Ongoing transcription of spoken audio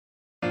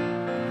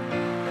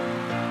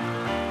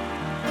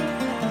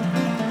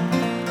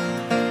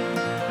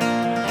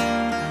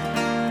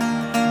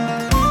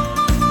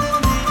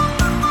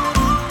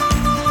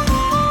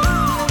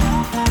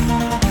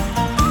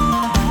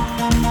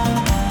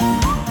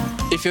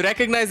If you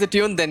recognize the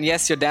tune, then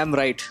yes, you're damn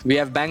right. We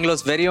have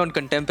Bangalore's very own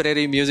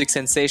contemporary music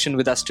sensation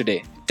with us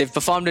today. They've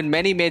performed in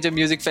many major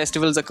music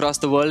festivals across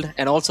the world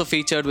and also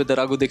featured with the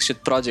Raghu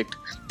Dikshit project.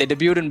 They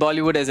debuted in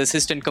Bollywood as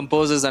assistant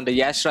composers under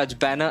Yash Raj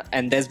banner,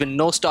 and there's been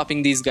no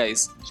stopping these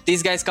guys.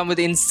 These guys come with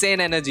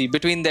insane energy.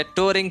 Between their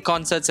touring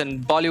concerts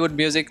and Bollywood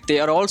music, they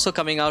are also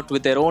coming out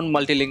with their own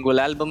multilingual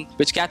album,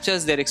 which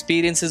captures their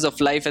experiences of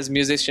life as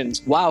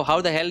musicians. Wow, how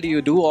the hell do you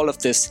do all of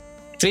this?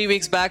 3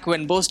 weeks back,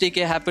 when Bose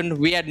DK happened,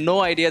 we had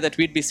no idea that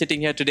we'd be sitting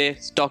here today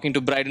talking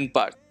to Bryden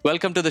Park.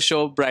 Welcome to the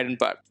show, Bryden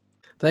Park.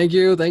 Thank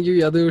you,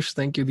 Yadush.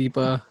 Thank you,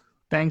 Deepa.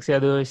 Thanks,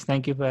 Yadush.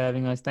 Thank you for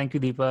having us. Thank you,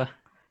 Deepa.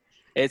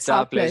 It's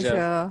our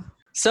pleasure.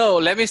 So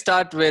let me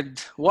start with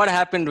what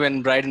happened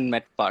when Bryden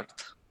met Park.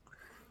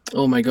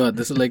 Oh my God,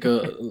 this is like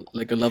a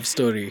love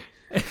story.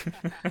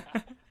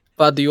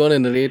 Pat, do you want to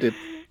narrate it?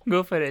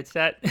 Go for it,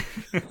 chat.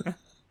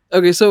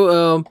 Okay,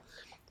 so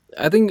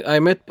I think I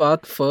met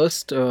Parth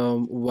first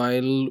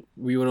while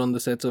we were on the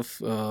sets of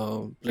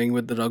playing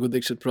with the Raghu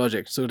Dikshit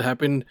project. So it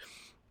happened,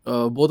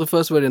 both of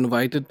us were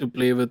invited to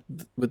play with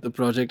the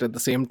project at the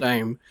same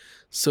time.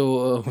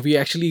 So we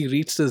actually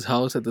reached his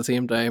house at the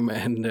same time,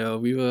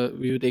 and we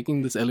were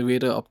taking this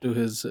elevator up to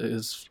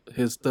his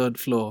third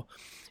floor.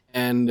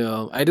 And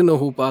I didn't know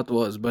who Parth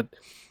was, but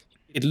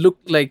it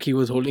looked like he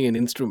was holding an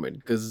instrument,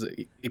 because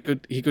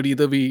he could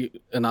either be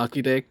an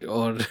architect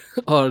or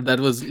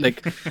that was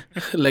like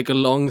a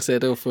long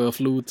set of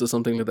flutes or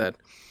something like that.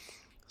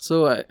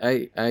 So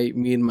I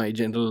me and my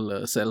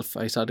general self,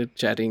 I started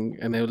chatting,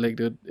 and I was like,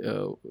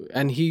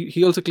 and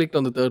he also clicked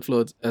on the third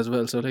floor as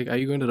well. So like, are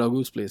you going to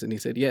Raghu's place? And he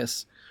said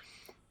yes.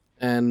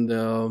 And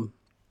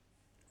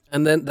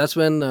then that's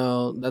when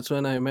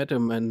I met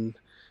him, and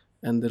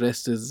the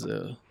rest is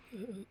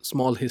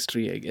small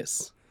history, I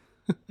guess.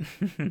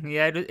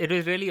 Yeah, it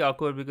was really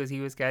awkward because he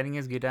was carrying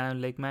his guitar. I'm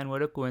like, man,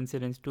 what a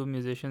coincidence, two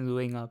musicians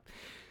going up.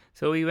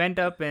 So we went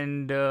up,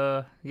 and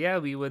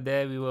we were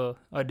there. We were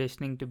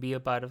auditioning to be a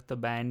part of the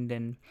band,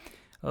 and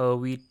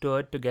we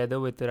toured together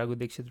with the Raghu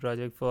Dikshit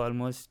project for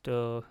almost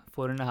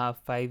 4.5,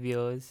 5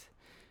 years.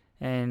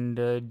 And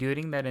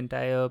during that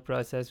entire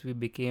process, we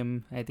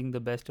became, I think,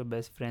 the best of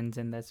best friends,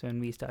 and that's when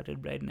we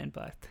started Bryden and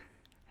Parth.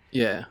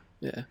 Yeah.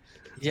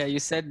 Yeah, you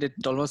said it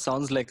almost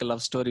sounds like a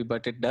love story,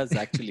 but it does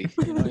actually.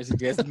 You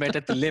guys met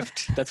at the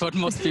lift. That's what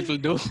most people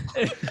do.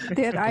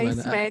 Their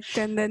eyes met,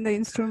 and then the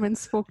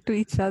instruments spoke to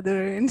each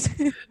other. And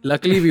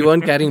luckily, we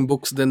weren't carrying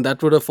books. Then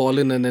that would have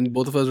fallen, and then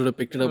both of us would have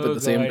picked it up at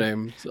the same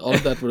time. So all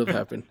of that would have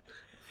happened.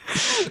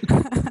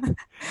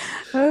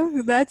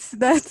 Oh, that's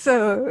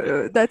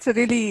a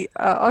really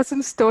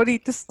awesome story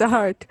to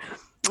start.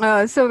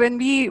 So when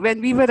we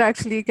were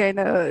actually kind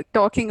of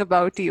talking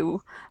about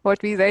you, what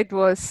we read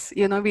was,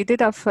 we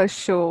did our first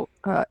show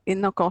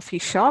in a coffee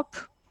shop,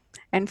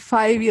 and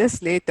 5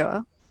 years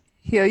later,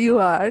 here you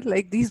are,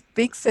 like these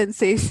big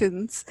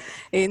sensations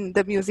in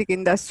the music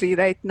industry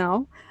right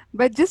now.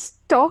 But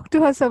just talk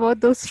to us about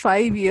those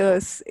 5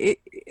 years.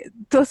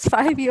 Those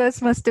 5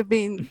 years must have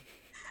been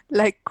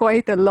like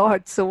quite a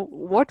lot. So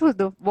what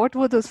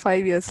were those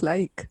 5 years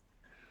like?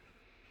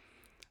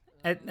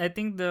 I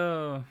think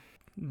the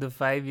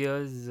 5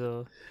 years,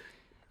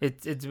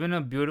 it's been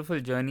a beautiful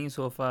journey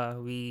so far.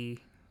 The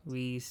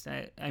 5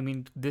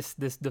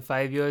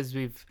 years,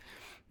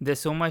 there's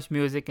so much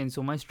music and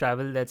so much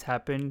travel that's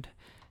happened,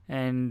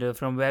 and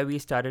from where we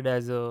started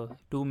as a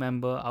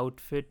 2-member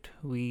outfit,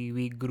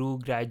 we grew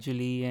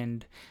gradually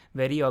and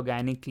very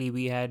organically.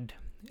 We had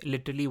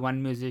literally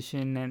one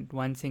musician and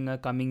one singer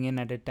coming in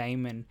at a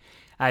time and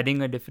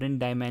adding a different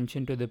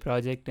dimension to the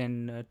project,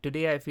 and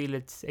today I feel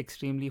it's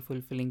extremely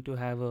fulfilling to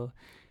have a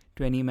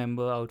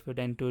 20-member outfit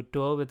and to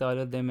tour with all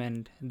of them,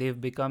 and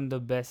they've become the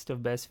best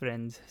of best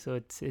friends. So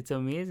it's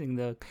amazing.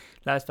 The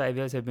last 5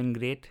 years have been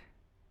great.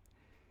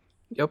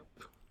 Yep.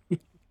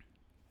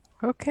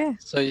 Okay.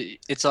 So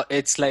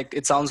it's like,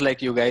 it sounds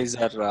like you guys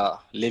are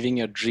living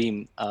your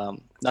dream.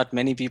 Not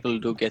many people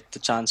do get the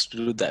chance to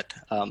do that.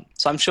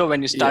 So I'm sure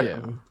when you start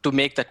to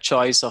make that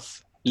choice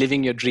of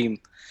living your dream,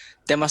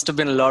 there must have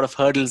been a lot of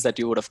hurdles that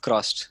you would have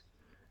crossed.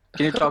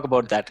 Can you talk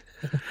about that?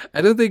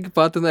 I don't think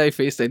Parth and I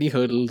faced any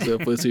hurdles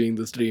pursuing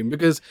this dream,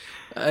 because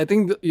I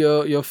think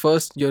your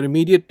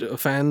immediate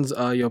fans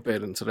are your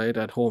parents, right,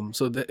 at home.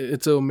 So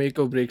it's a make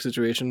or break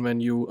situation when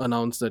you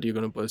announce that you're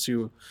going to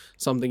pursue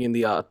something in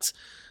the arts.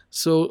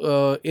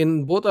 So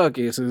in both our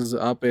cases,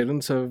 our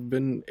parents have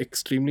been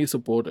extremely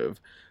supportive.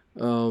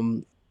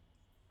 I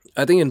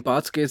think in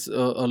Parth's case,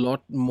 a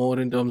lot more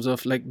in terms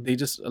of like they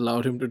just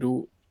allowed him to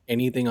do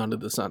anything under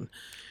the sun.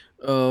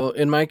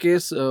 In my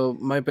case,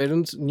 my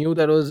parents knew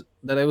that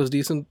I was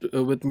decent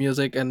with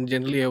music, and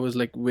generally I was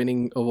like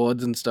winning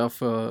awards and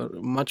stuff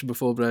much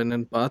before Bryden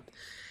and Parth.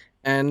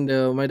 And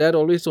my dad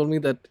always told me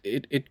that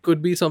it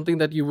could be something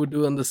that you would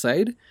do on the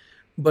side,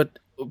 but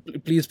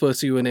please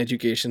pursue an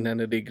education and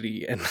a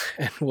degree and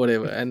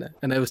whatever. And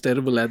I was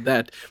terrible at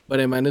that, but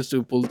I managed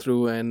to pull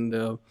through.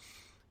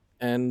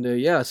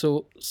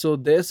 So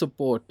their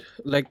support,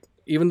 like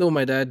even though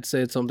my dad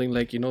said something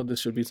like, this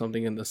should be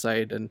something in the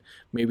side and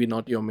maybe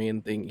not your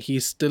main thing, he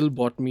still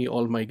bought me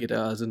all my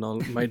guitars and all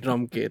my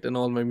drum kit and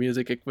all my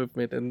music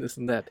equipment and this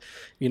and that,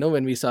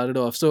 when we started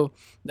off. So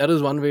that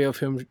was one way of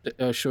him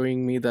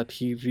showing me that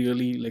he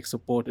really like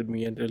supported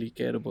me and really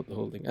cared about the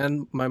whole thing.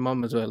 And my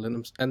mom as well.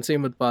 And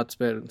same with Path's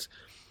parents.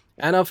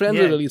 And our friends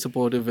were really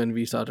supportive when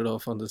we started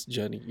off on this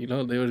journey.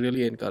 They were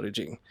really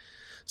encouraging.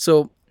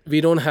 So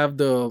we don't have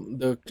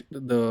the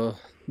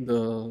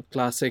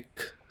classic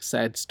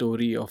sad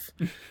story of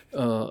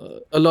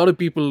a lot of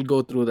people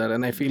go through that,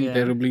 and I feel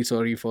terribly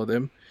sorry for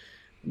them.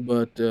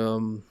 But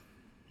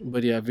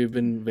yeah, we've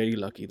been very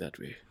lucky that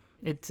way.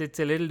 It's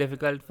a little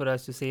difficult for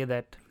us to say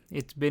that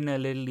it's been a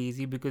little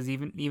easy, because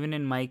even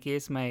in my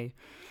case, my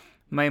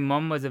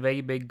mom was a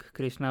very big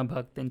Krishna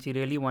Bhakt, and she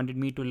really wanted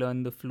me to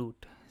learn the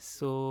flute.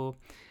 So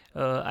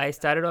I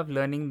started off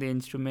learning the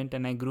instrument,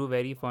 and I grew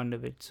very fond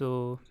of it.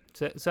 So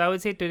I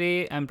would say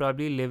today I'm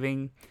probably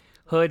living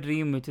her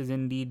dream, which has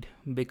indeed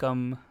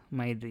become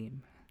my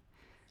dream.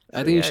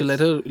 I think you should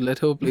let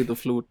her play the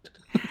flute.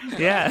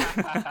 Yeah.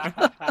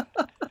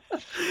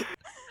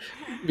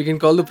 We can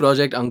call the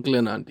project Uncle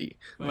and Auntie.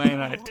 Why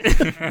not?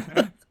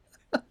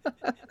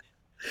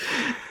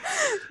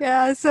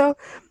 Yeah, so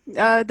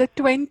the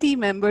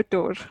 20-member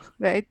tour,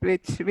 right,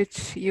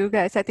 which you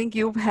guys, I think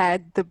you've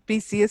had the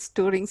busiest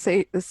touring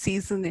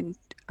season in,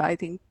 I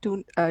think,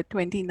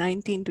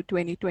 2019 to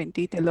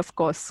 2020 till, of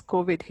course,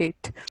 COVID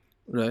hit.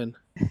 Right.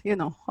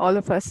 All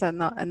of us are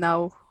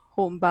now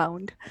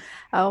homebound.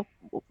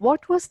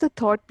 What was the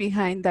thought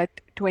behind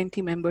that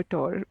 20-member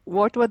tour?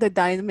 What were the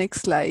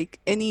dynamics like?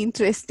 Any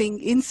interesting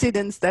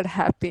incidents that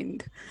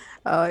happened?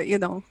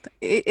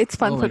 It's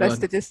fun for us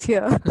to just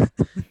hear.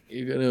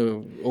 You're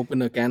gonna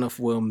open a can of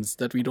worms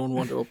that we don't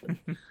want to open.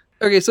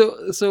 Okay,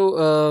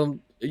 so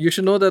you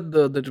should know that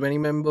the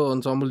 20-member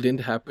ensemble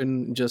didn't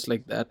happen just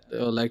like that.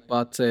 Like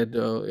Path said,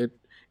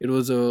 it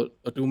was a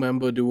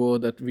 2-member duo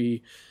that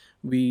we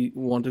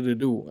wanted to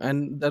do,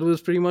 and that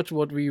was pretty much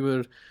what we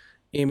were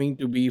aiming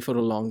to be for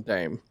a long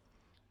time.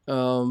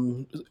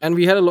 And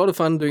we had a lot of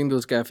fun doing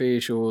those cafe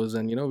shows,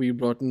 and we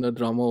brought in a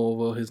drummer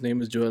over. His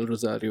name is Joel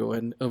Rosario,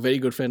 and a very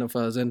good friend of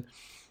ours, and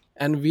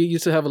we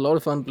used to have a lot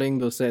of fun playing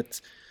those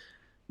sets.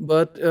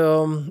 But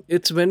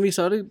it's when we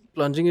started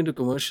plunging into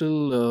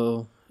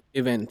commercial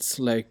events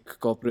like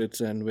corporates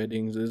and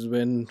weddings is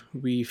when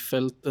we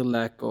felt the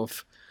lack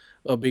of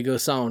a bigger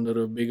sound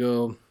or a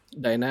bigger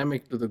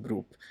dynamic to the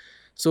group.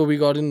 So we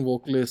got in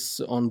vocalists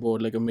on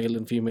board, like a male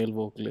and female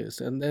vocalist,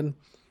 and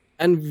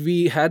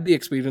we had the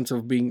experience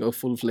of being a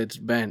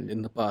full-fledged band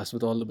in the past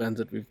with all the bands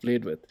that we've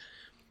played with.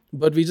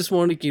 But we just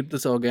wanted to keep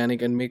this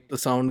organic and make the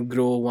sound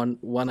grow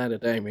one at a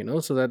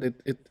time, so that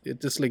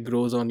it just like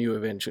grows on you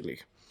eventually.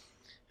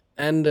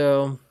 And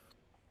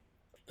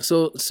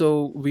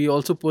so we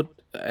also put,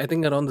 I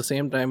think around the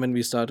same time when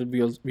we started,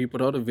 we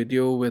put out a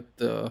video with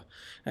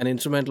an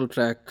instrumental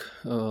track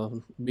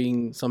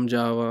being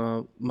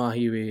Samjava,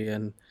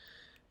 Mahiwe,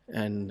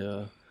 and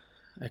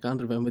I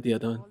can't remember the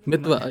other one.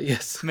 Mitwa,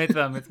 yes.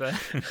 Mitwa.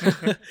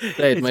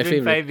 Right, it's my been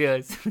favorite. 5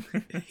 years.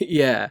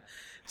 Yeah.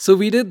 So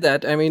we did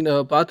that. I mean,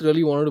 Path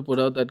really wanted to put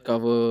out that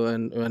cover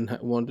and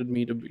wanted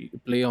me to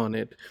play on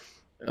it.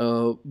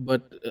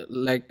 But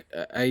like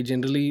I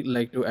generally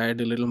like to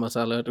add a little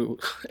masala to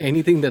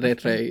anything that I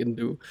try and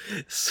do.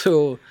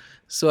 So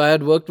I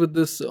had worked with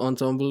this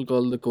ensemble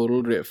called the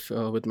Choral Riff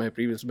with my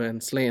previous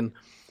band Slain,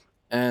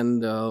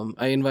 and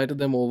I invited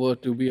them over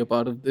to be a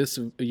part of this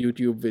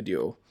YouTube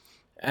video.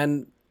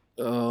 And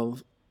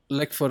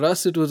like for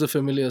us, it was a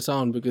familiar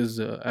sound because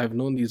I've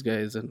known these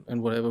guys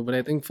and whatever. But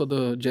I think for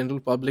the general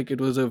public,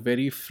 it was a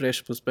very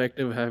fresh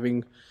perspective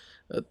having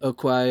a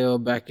choir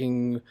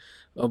backing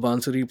a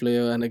bansuri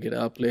player and a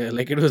guitar player.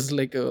 Like it was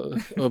like a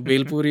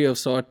Belpuri of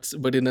sorts,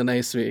 but in a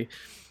nice way.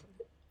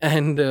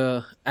 And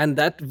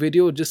that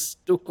video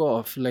just took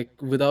off, like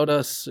without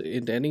us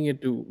intending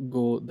it to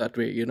go that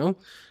way.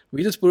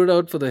 We just put it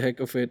out for the heck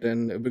of it,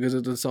 and because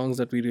of the songs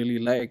that we really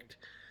liked.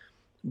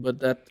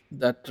 But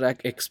that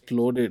track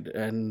exploded,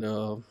 and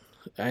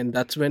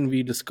that's when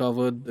we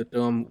discovered the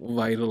term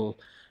viral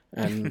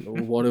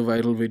and what a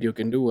viral video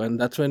can do. And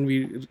that's when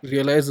we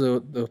realized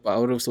the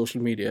power of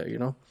social media.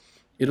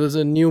 It was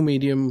a new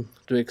medium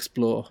to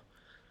explore,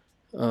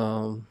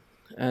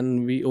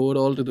 and we owe it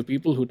all to the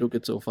people who took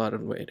it so far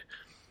and wide.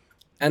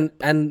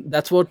 And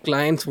that's what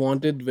clients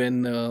wanted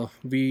when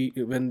we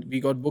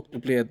got booked to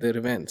play at their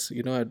events,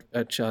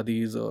 at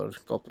shadis or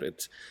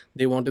corporates.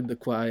 They wanted the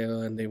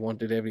choir and they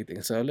wanted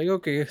everything. So I was like,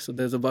 okay, so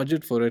there's a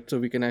budget for it, so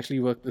we can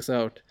actually work this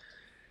out.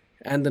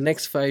 And the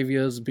next 5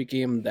 years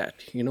became that.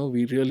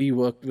 We really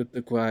worked with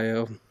the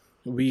choir.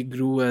 We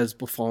grew as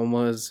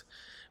performers.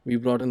 We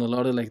brought in a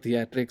lot of like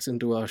theatrics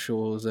into our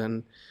shows,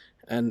 and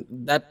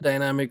that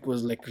dynamic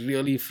was like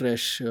really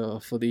fresh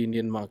for the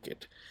Indian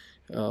market.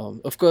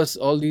 Of course,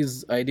 all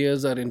these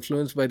ideas are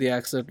influenced by the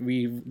acts that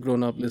we've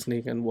grown up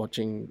listening and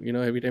watching.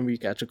 Every time we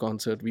catch a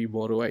concert, we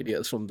borrow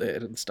ideas from there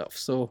and stuff.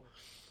 So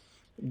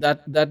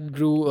that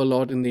grew a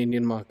lot in the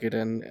Indian market,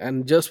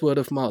 and just word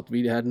of mouth.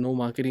 We had no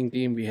marketing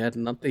team, we had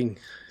nothing,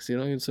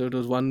 so it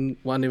was one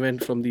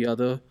event from the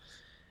other,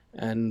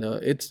 and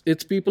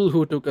it's people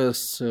who took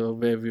us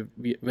where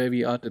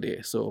we are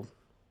today. So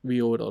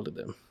we owe it all to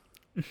them.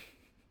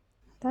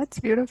 That's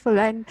beautiful.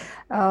 And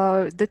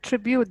the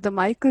tribute, the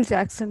Michael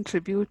Jackson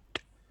tribute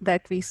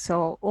that we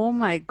saw, oh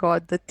my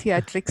God, the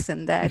theatrics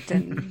in that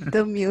and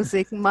the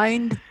music,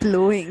 mind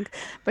blowing.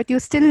 But you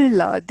still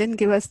didn't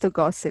give us the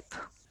gossip.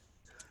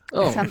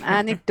 Oh, Some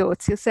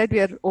anecdotes. You said we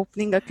are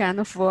opening a can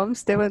of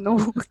worms. There were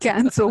no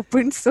cans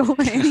opened, so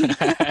many.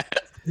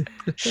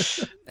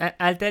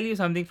 I'll tell you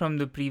something from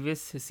the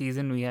previous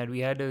season we had. We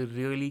had a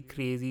really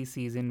crazy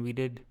season. We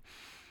did,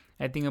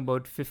 I think,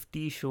 about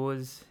 50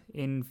 shows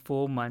in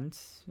 4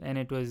 months, and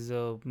it was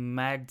a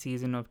mad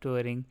season of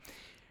touring.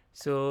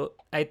 So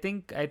I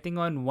think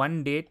on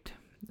one date,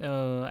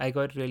 I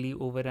got really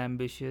over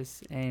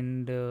ambitious,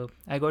 and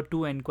I got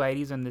 2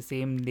 inquiries on the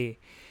same day,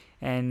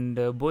 and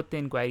both the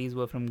inquiries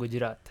were from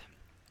Gujarat.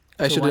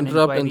 I So should one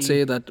interrupt and inquiry-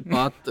 say that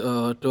Path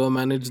tour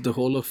managed the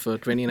whole of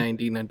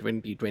 2019 and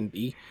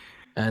 2020,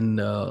 and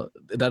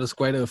that is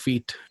quite a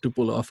feat to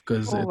pull off,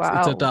 because Oh,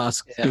 it's a wow.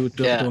 task Yeah,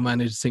 yeah. to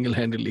manage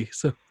single-handedly.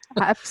 So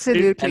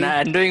Absolutely.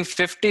 And doing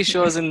 50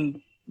 shows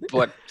in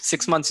what,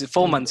 6 months,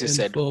 4 months, you in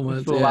said. 4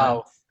 months, Four- yeah.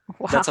 Wow.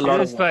 That's a Wow. lot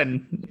It of was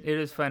fun. It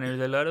was fun. It was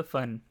a lot of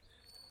fun.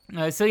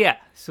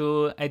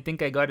 So I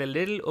think I got a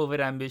little over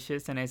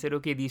ambitious, and I said,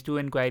 okay, these 2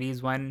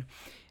 inquiries, one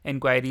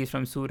inquiry is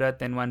from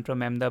Surat and one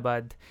from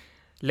Ahmedabad.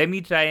 Let me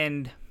try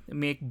and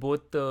make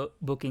both the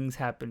bookings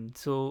happen.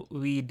 So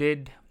we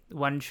did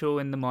one show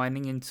in the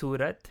morning in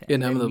Surat.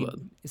 In and then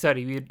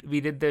Ahmedabad. we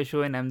did the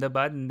show in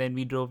Ahmedabad, and then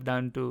we drove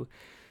down to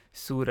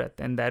Surat,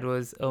 and that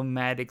was a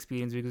mad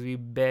experience because we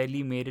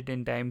barely made it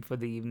in time for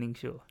the evening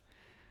show.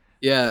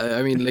 Yeah,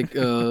 I mean, like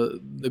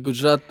the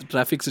Gujarat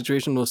traffic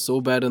situation was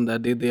so bad on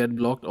that day; they had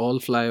blocked all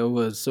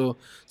flyovers. So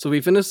we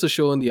finished the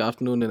show in the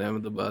afternoon in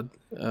Ahmedabad,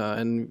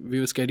 and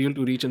we were scheduled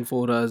to reach in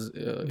 4 hours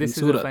This in is a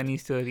Surat. funny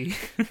story.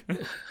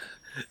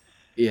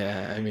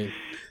 Yeah, I mean,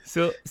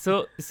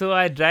 So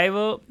our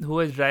driver who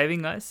was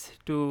driving us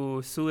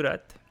to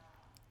Surat,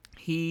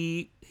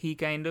 he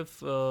kind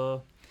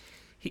of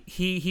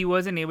he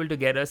wasn't able to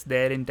get us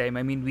there in time.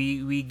 I mean,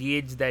 we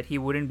gauged that he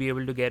wouldn't be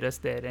able to get us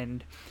there,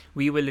 and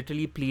we were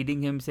literally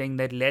pleading him, saying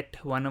that let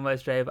one of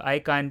us drive. I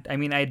can't. I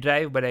mean, I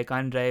drive, but I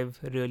can't drive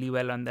really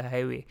well on the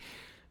highway.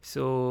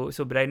 So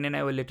Brian and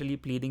I were literally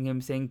pleading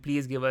him, saying,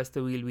 please give us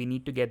the wheel. We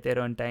need to get there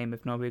on time.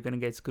 If not, we're gonna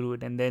get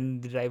screwed. And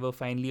then the driver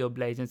finally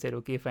obliged and said,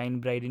 okay, fine,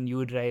 Bryden,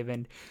 you drive.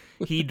 And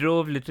he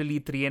drove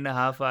literally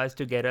 3.5 hours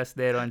to get us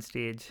there on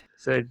stage.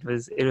 So it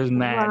was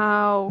mad.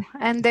 Wow.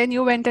 And then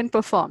you went and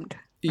performed.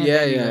 And yeah,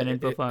 then we yeah, went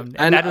and performed.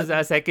 and And that was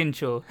our second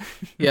show.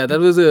 yeah, that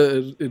was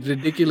a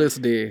ridiculous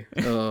day.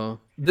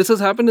 This has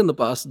happened in the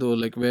past though,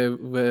 like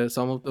where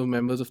some of the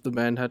members of the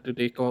band had to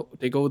take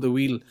over the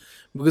wheel,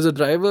 because the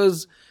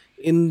drivers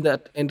in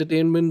that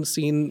entertainment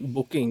scene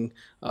booking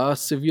are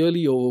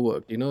severely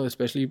overworked.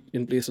 Especially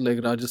in places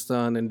like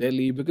Rajasthan and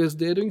Delhi, because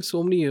they're doing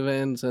so many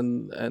events,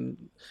 and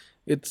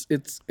it's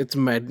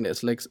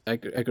madness. Like I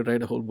could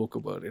write a whole book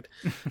about it.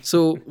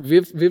 So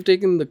we've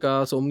taken the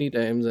car so many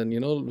times, and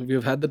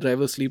we've had the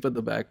driver sleep in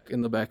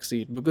the back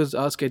seat, because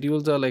our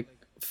schedules are like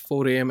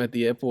 4 a.m. at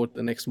the airport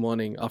the next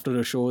morning after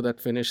a show that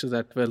finishes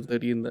at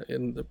 12:30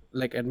 in the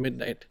like at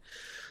midnight.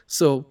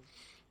 So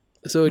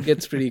it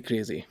gets pretty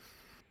crazy.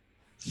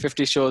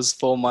 50 shows,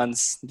 4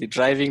 months, the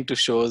driving to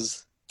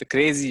shows, the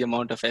crazy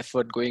amount of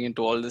effort going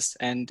into all this.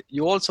 And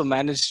you also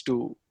managed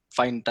to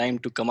find time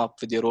to come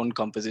up with your own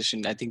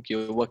composition. I think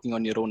you're working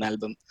on your own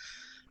album.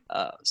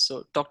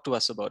 So talk to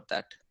us about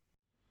that.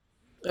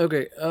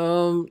 Okay.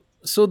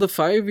 So the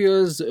 5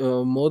 years,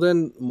 more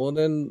than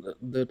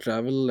the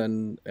travel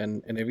and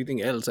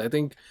everything else, I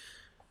think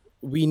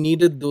we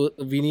needed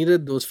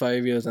those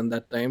 5 years and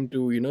that time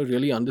to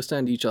really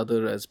understand each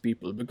other as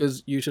people,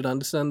 because you should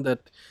understand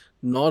that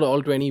not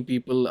all 20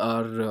 people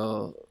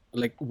are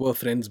were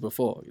friends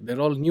before.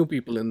 They're all new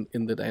people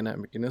in the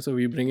dynamic, so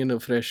we bring in a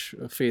fresh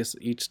face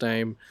each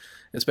time,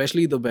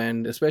 especially the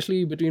band,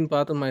 especially between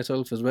Path and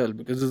myself as well,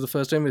 because it's the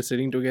first time we're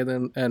sitting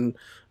together and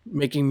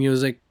making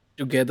music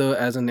together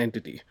as an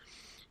entity.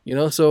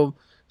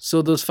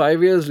 So those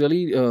 5 years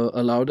really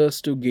allowed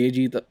us to gauge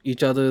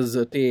each other's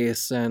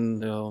tastes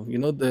and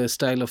the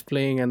style of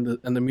playing and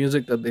the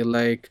music that they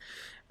like,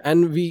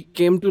 and we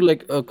came to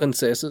like a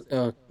consensus.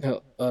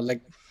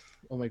 Like,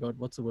 oh my God,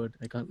 what's the word?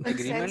 I can't.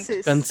 Agreement?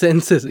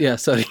 Consensus. Yeah,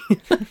 sorry.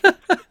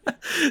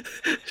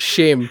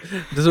 Shame.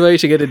 This is why you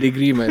should get a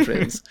degree, my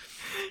friends.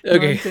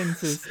 Okay.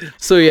 Nonsense.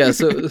 So yeah,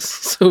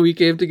 so we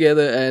came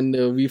together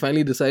and we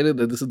finally decided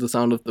that this is the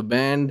sound of the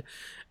band,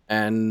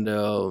 and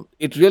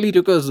it really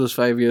took us those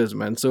 5 years,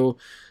 man. So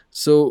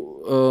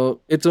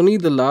it's only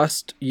the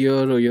last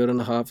year or year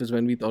and a half is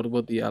when we thought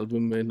about the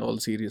album in all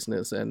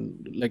seriousness,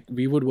 and like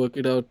we would work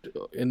it out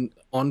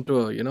on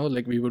tour,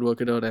 like we would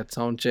work it out at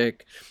sound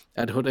check,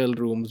 at hotel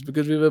rooms,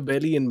 because we were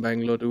barely in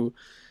Bangalore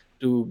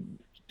to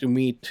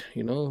meet,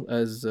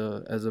 as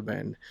a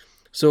band.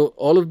 So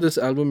all of this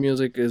album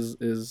music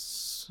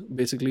is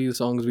basically the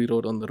songs we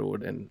wrote on the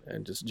road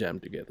and just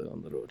jammed together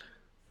on the road.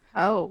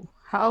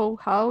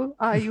 How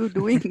are you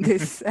doing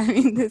this? I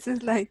mean, this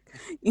is like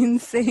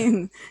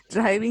insane.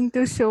 Driving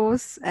to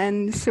shows,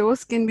 and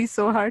shows can be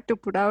so hard to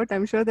put out.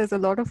 I'm sure there's a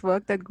lot of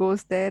work that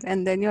goes there,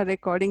 and then you're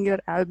recording your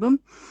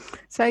album.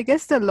 So I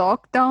guess the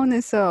lockdown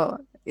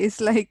is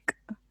like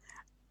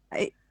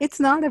it's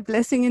not a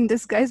blessing in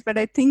disguise, but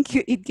I think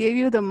it gave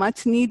you the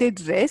much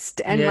needed rest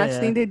and Yeah, much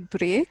yeah. needed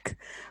break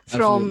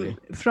Absolutely.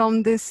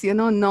 from this,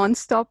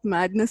 non-stop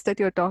madness that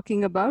you're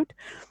talking about.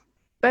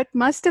 But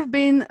must have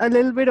been a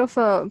little bit of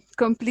a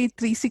complete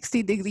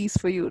 360 degrees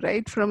for you,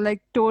 right? From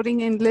like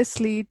touring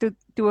endlessly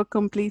to a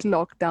complete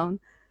lockdown.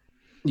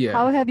 Yeah.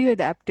 How have you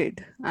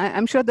adapted?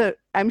 I'm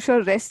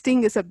sure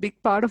resting is a big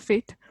part of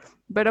it,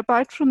 but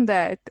apart from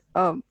that,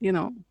 Yeah,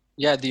 the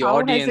how has it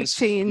audience,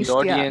 changed? the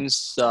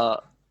audience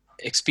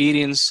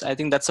experience. I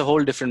think that's a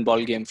whole different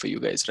ball game for you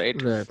guys, right?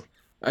 Right.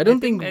 I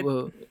don't think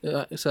think.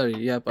 Sorry.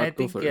 Yeah, Pat, I go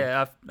think for it.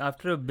 yeah.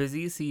 After a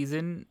busy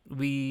season,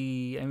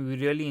 we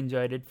really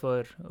enjoyed it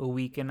for a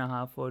week and a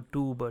half or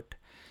two. But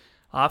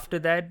after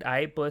that,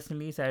 I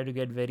personally started to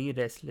get very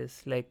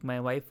restless. Like my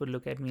wife would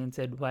look at me and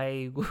said,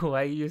 "Why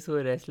why are you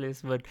so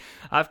restless?" But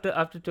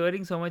after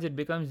touring so much, it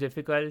becomes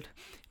difficult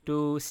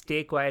to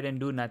stay quiet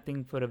and do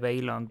nothing for a very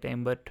long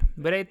time. But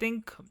I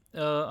think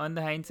on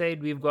the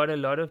hindsight, we've got a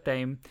lot of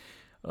time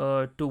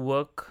to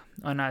work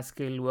on our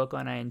skill, work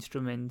on our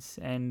instruments,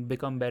 and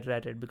become better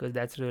at it, because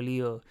that's really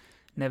a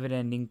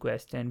never-ending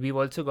quest. And we've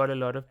also got a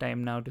lot of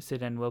time now to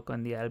sit and work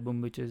on the album,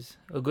 which is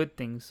a good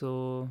thing.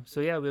 So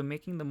yeah, we're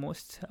making the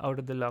most out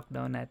of the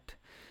lockdown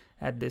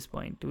at this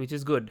point, which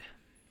is good.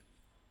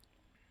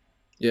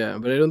 Yeah,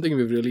 but I don't think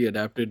we've really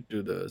adapted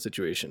to the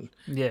situation.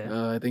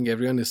 Yeah. I think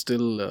everyone is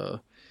still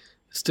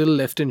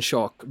left in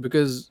shock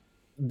because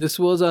this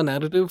was our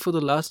narrative for the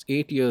last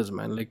 8 years,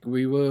 man. Like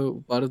we were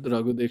part of the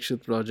Raghu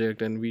Dikshit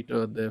project, and we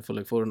toured there for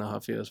like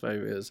 4.5 years, 5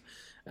 years,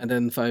 and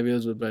then 5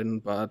 years with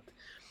Bryden Path,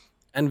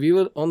 and we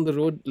were on the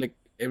road like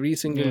every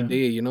single Yeah.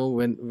 day.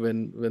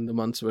 When the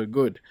months were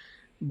good,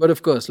 but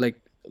of course, like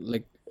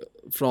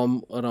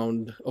from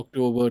around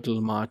October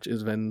till March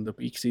is when the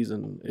peak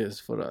season is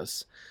for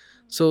us.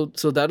 So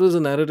that was a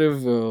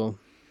narrative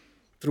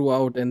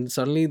throughout, and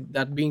suddenly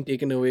that being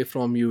taken away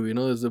from you,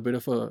 is a bit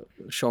of a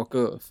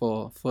shocker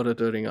for a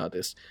touring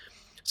artist.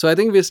 So I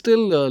think we're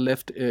still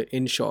left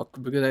in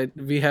shock because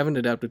we haven't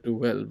adapted too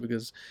well,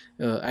 because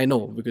I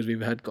know, because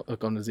we've had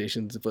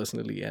conversations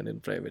personally and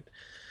in private.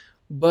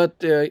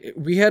 But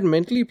we had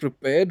mentally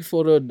prepared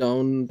for a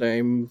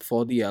downtime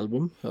for the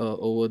album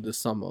over the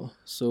summer.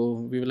 So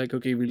we were like,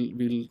 okay,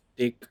 we'll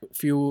take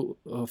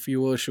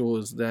fewer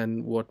shows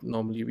than what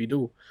normally we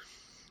do,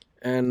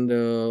 and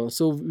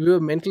so we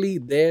were mentally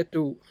there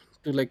to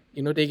like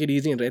take it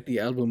easy and write the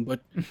album.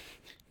 But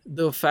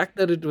the fact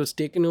that it was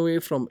taken away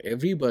from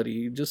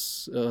everybody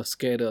just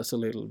scared us a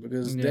little,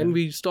 because then Yeah.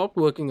 we stopped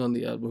working on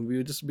the album.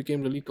 We just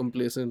became really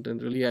complacent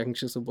and really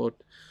anxious about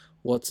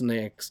what's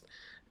next.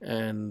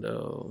 And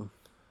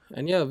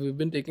yeah, we've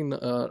been taking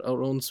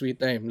our own sweet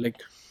time. Like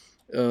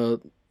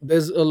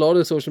there's a lot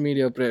of social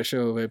media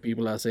pressure where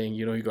people are saying,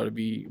 you got to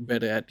be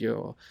better at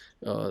your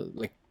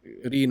like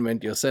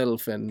reinvent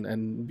yourself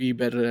and be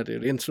better at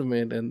your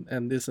instrument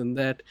and this and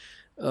that.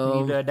 You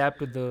need to adapt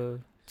to the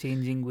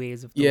changing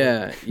ways of the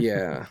world.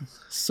 Yeah.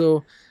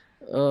 So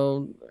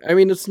I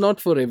mean, it's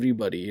not for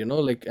everybody,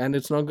 like, and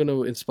it's not going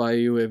to inspire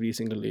you every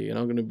single day. You're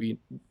not going to be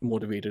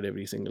motivated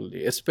every single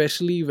day,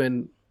 especially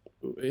when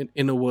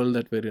in a world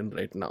that we're in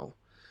right now.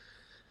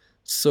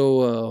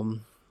 So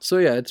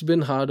yeah, it's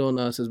been hard on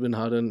us. It's been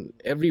hard on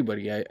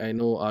everybody. I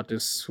know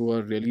artists who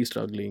are really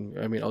struggling.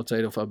 I mean,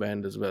 outside of our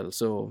band as well.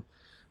 So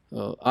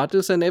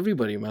artists and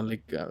everybody, man.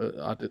 Like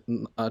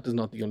art is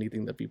not the only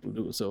thing that people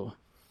do. So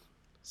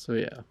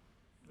yeah.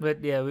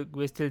 But yeah,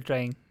 we're still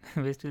trying.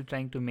 We're still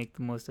trying to make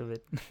the most of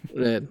it.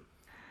 Right.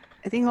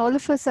 I think all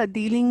of us are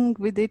dealing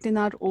with it in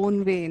our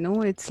own way.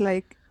 It's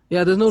like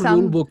Yeah, there's no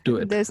rule book to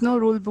it. there's no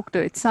rule book to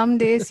it. Some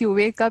days you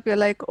wake up, you're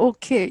like,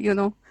 okay,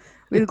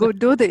 we'll go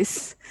do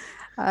this.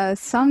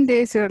 Some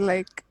days you're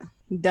like,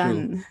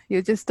 done.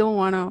 You just don't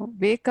want to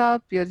wake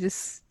up. You're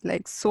just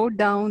like so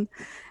down.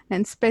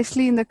 And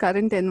especially in the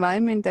current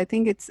environment, I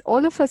think it's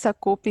all of us are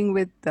coping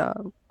with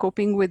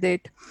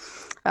it.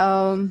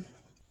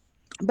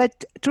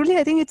 But truly,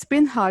 I think it's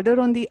been harder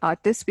on the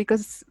artists,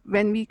 because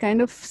when we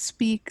kind of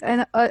speak,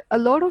 and a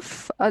lot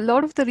of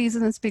the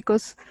reason is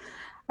because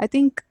I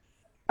think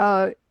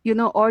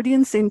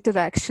audience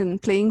interaction,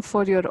 playing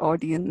for your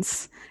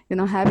audience,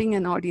 having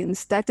an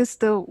audience, that is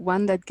the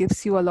one that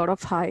gives you a lot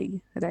of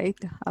high, right?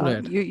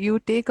 Right. You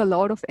take a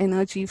lot of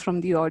energy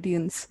from the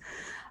audience.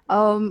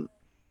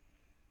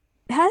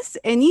 Has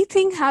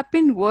anything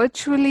happened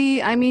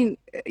virtually? I mean,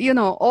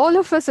 all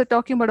of us are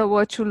talking about a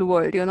virtual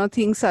world.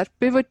 Things are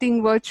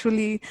pivoting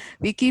virtually.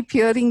 We keep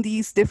hearing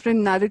these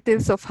different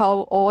narratives of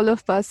how all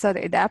of us are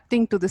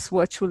adapting to this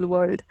virtual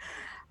world.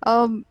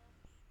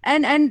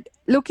 And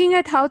looking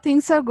at how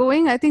things are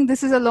going, I think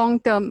this is a long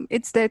term.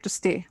 It's there to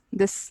stay.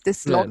 This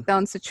Yeah.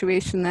 lockdown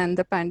situation and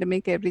the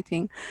pandemic,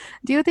 everything.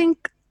 Do you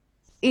think,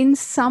 in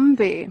some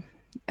way,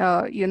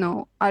 are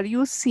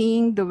you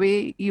seeing the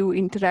way you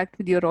interact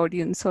with your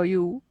audience, or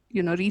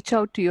reach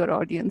out to your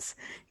audience,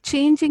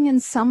 changing in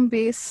some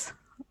ways?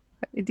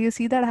 Do you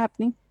see that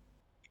happening?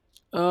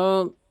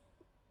 Uh,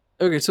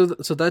 okay, so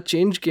that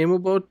change came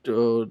about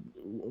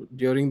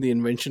during the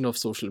invention of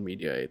social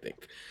media, I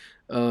think.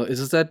 It's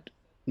just that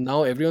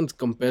now everyone's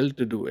compelled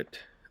to do it.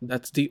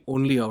 That's the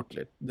only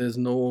outlet. There's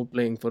no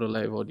playing for a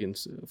live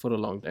audience for a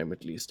long time,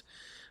 at least.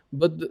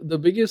 But the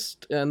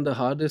biggest and the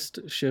hardest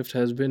shift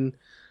has been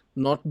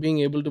not being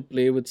able to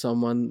play with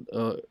someone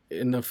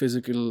in a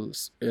physical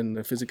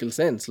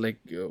sense. Like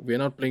we're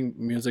not playing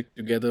music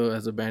together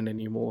as a band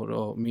anymore,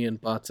 or me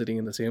and Pat sitting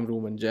in the same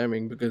room and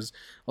jamming because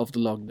of the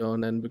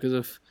lockdown and because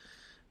of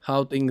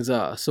how things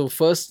are. So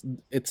first,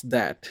 it's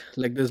that,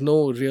 like, there's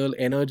no real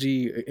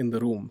energy in the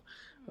room,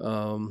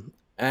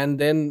 and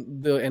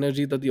then the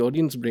energy that the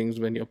audience brings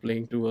when you're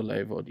playing to a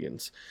live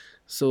audience.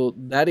 So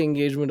that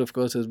engagement, of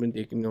course, has been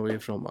taken away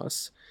from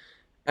us,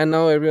 and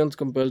now everyone's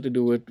compelled to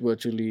do it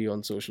virtually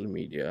on social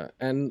media.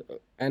 And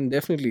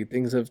definitely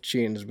things have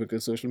changed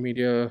because social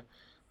media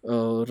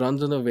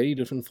runs in a very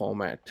different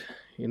format.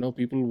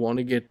 People want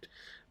to get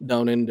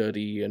down and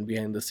dirty and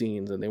behind the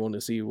scenes, and they want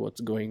to see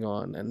what's going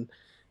on.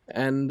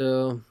 And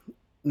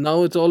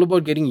now it's all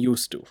about getting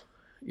used to.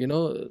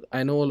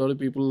 I know a lot of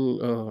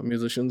people,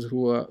 musicians,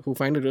 who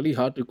find it really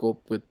hard to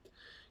cope with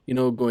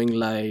going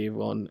live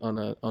on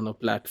a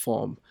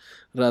platform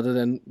rather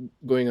than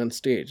going on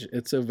stage.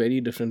 It's a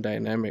very different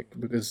dynamic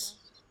because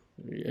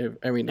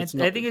I mean, it's I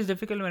not. think it's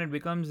difficult when it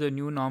becomes the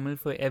new normal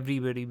for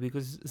everybody,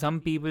 because some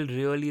people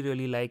really,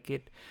 really like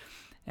it,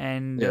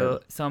 and Yeah.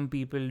 some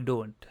people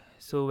don't.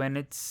 So when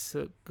it's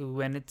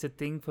a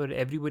thing for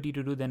everybody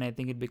to do, then I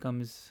think it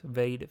becomes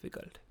very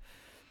difficult.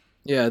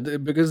 Yeah,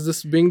 because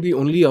this being the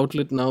only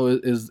outlet now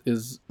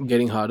is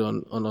getting hard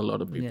on a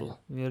lot of Yeah, people.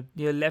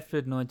 you're left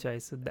with no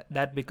choice, so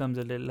that becomes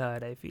a little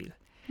hard, I feel.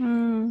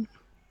 Hmm.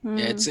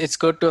 Yeah, it's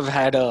good to have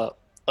had a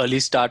early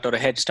start or a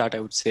head start, I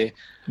would say.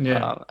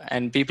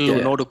 And people who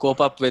Yeah. know to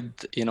cope up with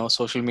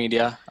social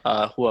media,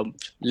 who are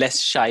less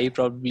shy,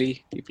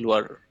 probably people who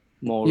are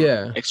more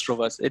Yeah.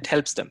 extroverts, it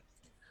helps them.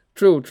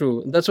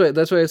 True. That's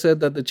why I said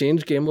that the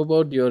change came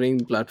about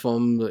during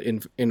platform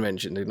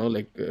invention.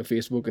 Like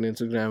Facebook and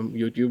Instagram,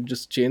 YouTube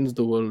just changed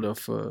the world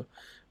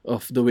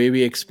of the way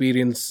we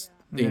experience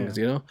things.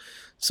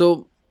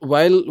 So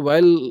while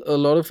a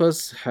lot of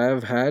us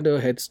have had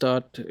a head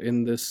start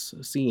in this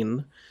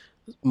scene,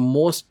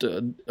 most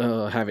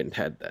haven't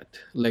had that.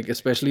 Like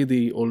especially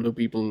the older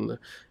people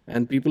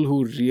and people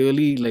who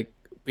really like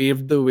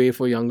paved the way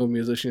for younger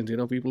musicians.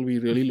 People we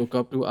really look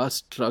up to are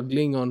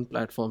struggling on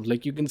platforms.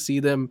 Like you can see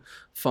them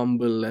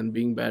fumble and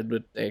being bad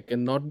with tech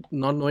and not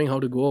knowing how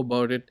to go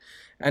about it.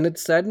 And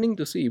it's saddening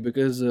to see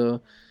because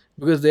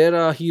there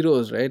are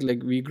heroes, right?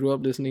 Like we grew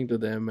up listening to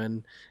them,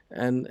 and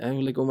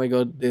I'm like, oh my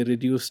god, they're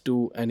reduced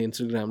to an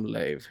Instagram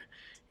live.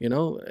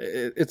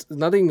 It's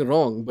nothing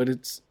wrong,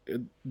 but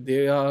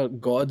they are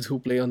gods who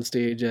play on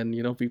stage,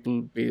 and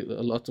people pay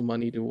a lot of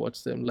money to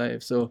watch them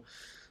live.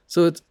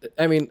 So it's,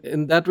 I mean,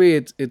 in that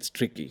way it's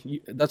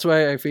tricky. That's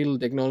why I feel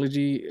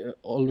technology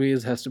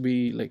always has to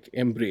be like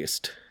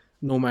embraced,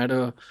 no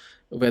matter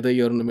whether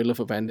you're in the middle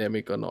of a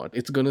pandemic or not.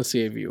 It's gonna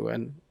save you.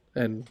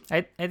 And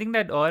I think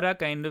that aura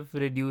kind of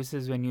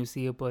reduces when you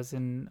see a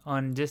person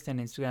on just an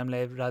Instagram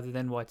live rather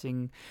than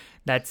watching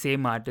that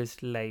same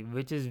artist live,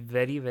 which is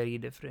very, very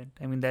different.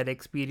 I mean, that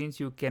experience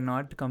you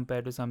cannot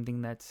compare to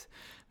something that's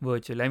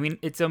virtual. I mean,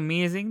 it's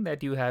amazing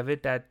that you have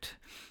it at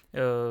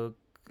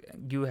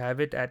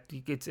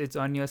it's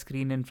on your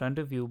screen in front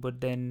of you,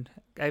 but then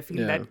I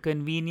feel Yeah. that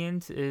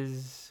convenience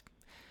is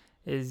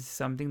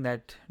something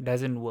that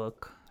doesn't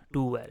work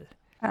too well.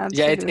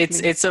 Yeah,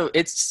 Absolutely.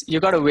 it's you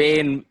got to weigh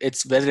in.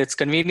 It's whether it's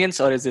convenience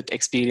or is it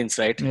experience,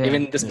 right? Yeah,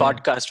 Even this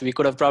podcast, we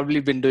could have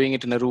probably been doing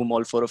it in a room,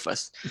 all four of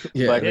us.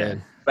 Yeah, But Yeah.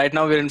 man. right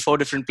now we're in 4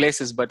 different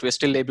places, but we're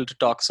still able to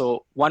talk.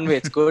 So one way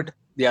it's good,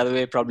 the other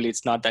way probably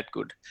it's not that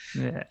good.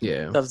 Yeah.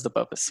 Yeah. That's the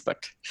purpose.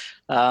 But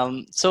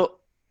so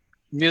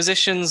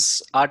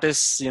musicians,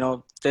 artists,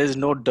 there's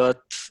no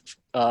dearth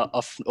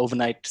of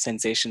overnight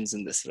sensations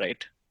in this,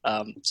 right?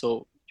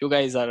 So you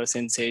guys are a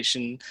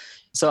sensation.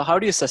 So how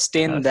do you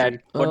sustain That's that?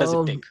 sweet. What does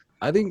it take?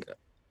 I think,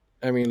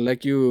 I mean,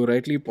 like you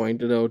rightly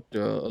pointed out,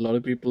 a lot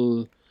of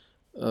people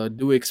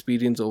do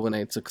experience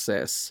overnight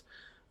success,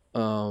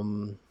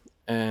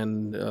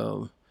 and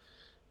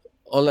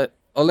all that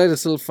is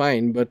still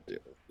fine. But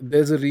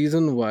there's a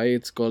reason why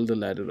it's called the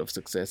ladder of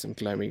success and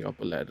climbing up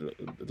a ladder,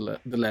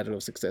 the ladder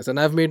of success. And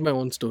I've made my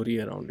own story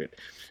around it,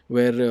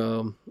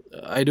 where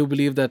I do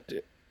believe that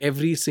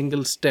every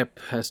single step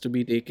has to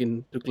be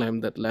taken to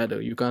climb that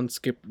ladder. You can't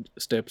skip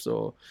steps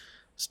or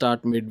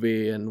start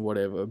midway and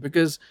whatever,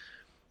 because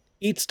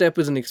each step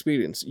is an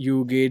experience.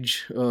 You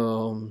gauge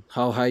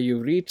how high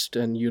you've reached,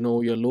 and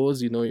your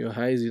lows, your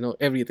highs,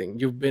 everything.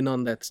 You've been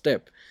on that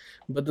step.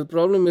 But the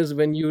problem is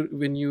when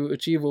you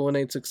achieve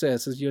overnight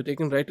success is you're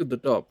taken right to the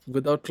top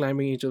without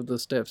climbing each of the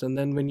steps, and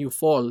then when you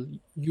fall,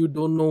 you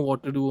don't know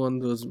what to do on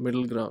those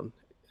middle ground.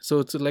 So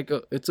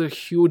it's a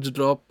huge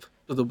drop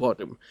to the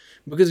bottom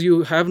because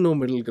you have no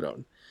middle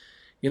ground.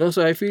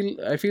 So I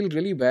feel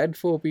really bad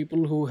for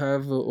people who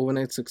have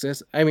overnight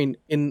success. I mean,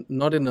 in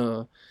not in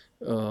uh,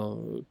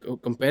 a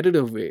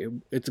competitive way.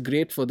 It's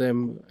great for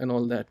them and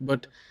all that,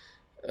 but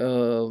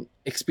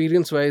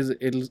experience wise,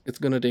 it's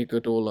going to take a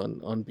toll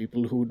on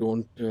people who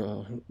don't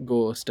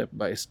go step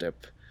by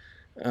step.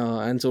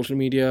 And social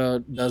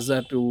media does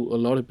that to a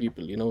lot of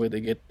people, where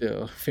they get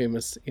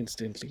famous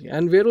instantly.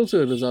 And we're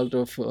also a result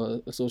of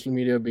social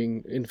media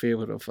being in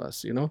favor of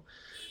us,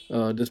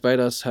 despite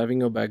us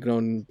having a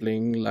background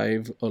playing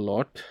live a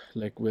lot,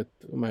 like with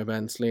my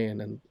band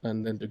Slain,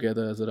 and then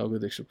together as a Raghu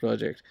Dixit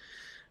project.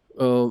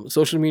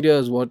 Social media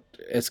is what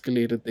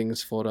escalated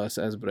things for us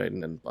as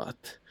Bryden and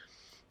Path.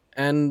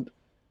 And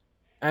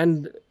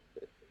and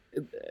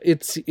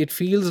it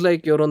feels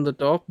like you're on the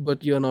top,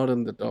 but you're not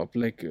on the top.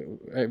 Like,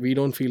 we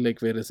don't feel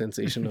like we're a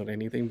sensation or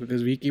anything,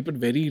 because we keep it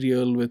very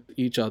real with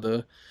each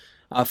other.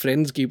 Our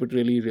friends keep it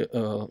really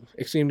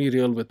extremely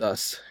real with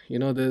us.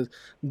 The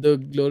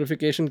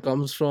glorification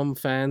comes from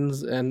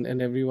fans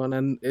and everyone,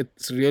 and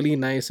it's really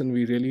nice, and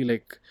we really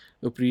like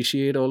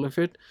appreciate all of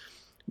it.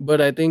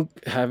 But I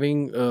think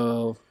having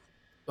a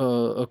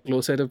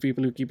close set of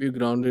people who keep you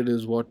grounded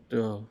is what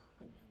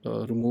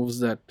removes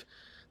that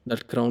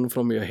crown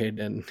from your head,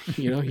 and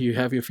you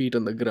have your feet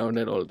on the ground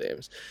at all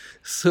times.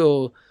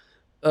 So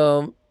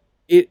um,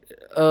 it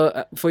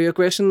for your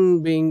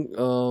question being,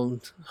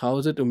 how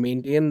is it to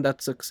maintain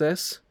that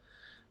success?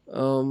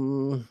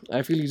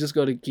 I feel you just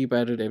got to keep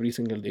at it every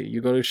single day.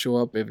 You got to show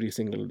up every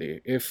single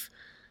day. If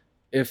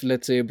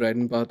let's say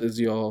Bryden Path is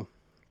your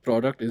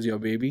product, is your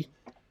baby,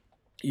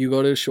 you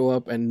got to show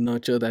up and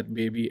nurture that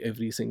baby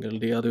every single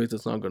day, otherwise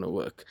it's not going to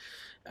work.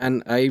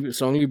 And I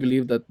strongly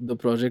believe that the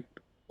project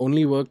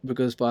only worked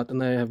because Path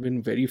and I have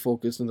been very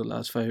focused in the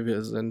last 5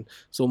 years, and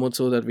so much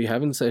so that we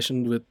haven't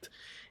sessioned with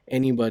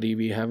anybody,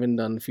 we haven't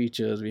done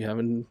features, we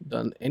haven't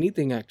done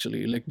anything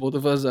actually. Like, both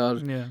of us are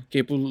Yeah.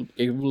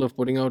 capable of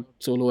putting out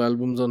solo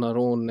albums on our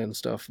own and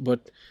stuff,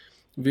 but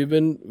we've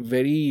been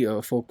very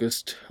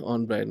focused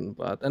on Bryden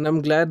Path, and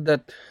I'm glad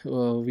that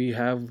we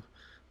have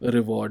a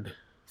reward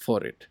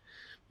for it,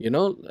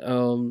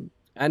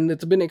 and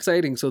it's been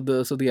exciting. So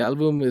the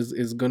album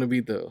is going to be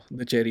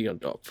the cherry on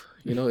top,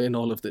 in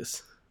all of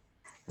this.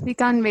 We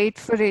can't wait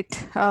for it.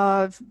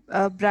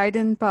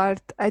 Bryden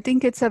Path, I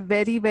think it's a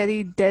very,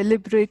 very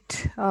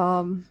deliberate,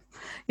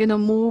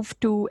 move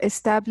to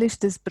establish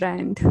this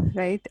brand,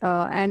 right?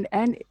 And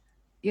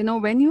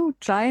when you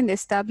try and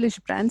establish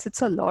brands,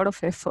 it's a lot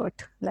of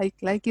effort.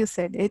 Like you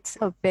said, it's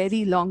a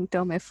very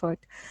long-term effort.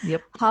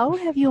 Yep. How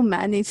have you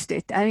managed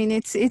it? I mean,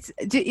 is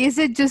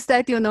it just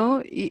that,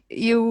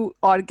 you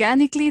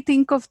organically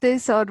think of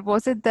this, or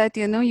was it that,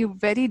 you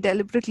very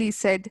deliberately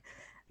said,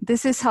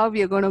 this is how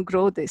we are going to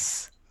grow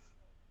this?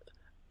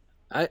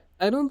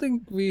 I don't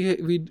think we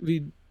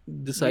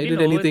decided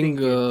didn't anything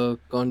overthink it.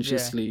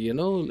 consciously.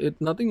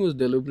 Nothing was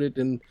deliberate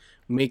in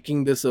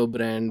making this a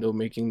brand or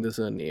making this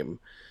a name.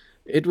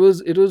 It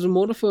was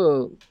more of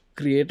a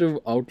creative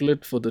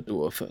outlet for the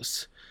two of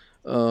us.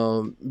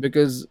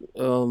 Because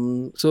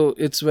so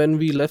it's when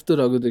we left the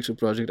Raghu Dixit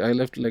project. I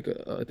left, like,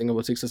 I think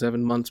about 6 or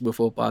 7 months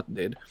before Path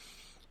did,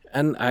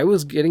 and I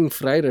was getting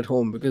fried at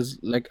home because,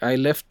 like, I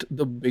left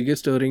the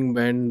biggest touring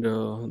band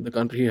the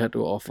country had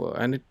to offer,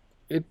 and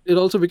it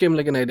also became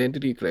like an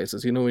identity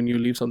crisis, when you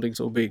leave something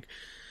so big.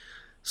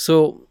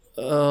 So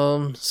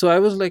I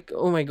was like,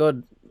 oh my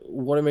god,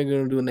 what am I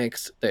going to do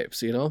next,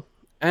 types,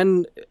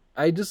 and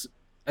I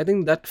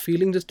think that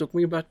feeling just took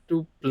me back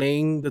to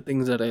playing the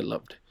things that I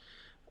loved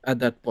at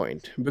that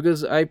point,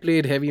 because I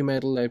played heavy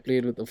metal, I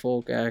played with the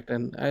folk act,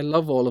 and I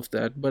love all of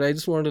that, but I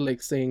just wanted to,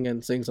 like,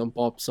 sing some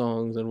pop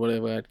songs and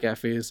whatever at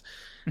cafes.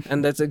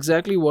 And that's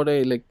exactly what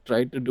I, like,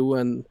 tried to do.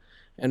 And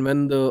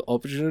when the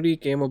opportunity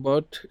came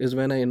about is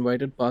when I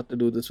invited Path to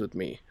do this with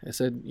me. I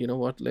said, you know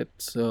what,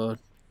 let's do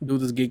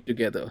this gig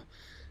together.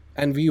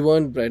 And we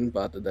weren't Bryden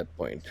Path at that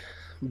point,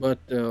 but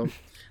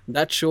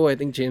that show, I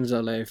think, changed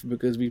our life,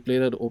 because we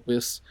played at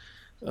Opus,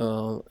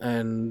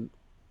 and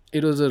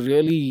it was a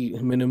really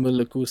minimal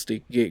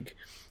acoustic gig.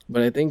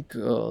 But I think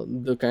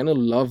the kind of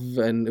love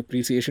and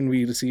appreciation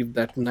we received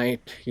that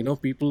night,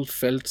 people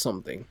felt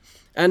something.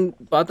 And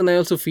Path and I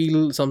also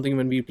feel something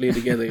when we play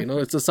together.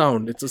 It's a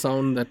sound. It's a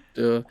sound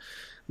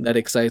that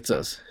excites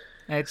us.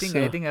 I think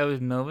So- I was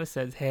nervous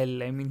as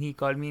hell. I mean, he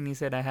called me and he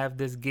said, "I have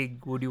this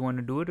gig. Would you want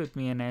to do it with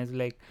me?" And I was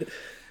like,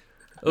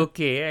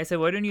 "Okay." I said,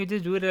 "Why don't you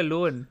just do it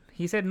alone?"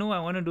 He said, "No, I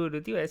want to do it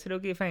with you." I said,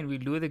 "Okay, fine. We'll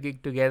do the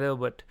gig together."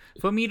 But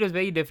for me, it was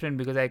very different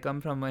because I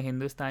come from a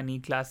Hindustani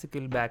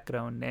classical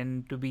background,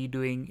 and to be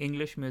doing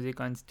English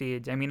music on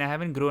stage, I mean, I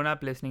haven't grown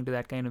up listening to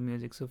that kind of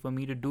music. So for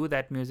me to do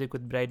that music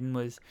with Bryden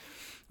was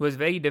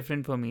very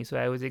different for me. So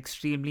I was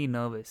extremely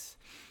nervous.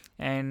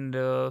 And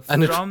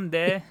And from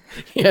there,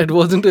 Yeah, it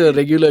wasn't a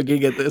regular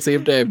gig at the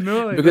same time.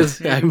 No, it because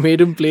was- I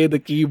made him play the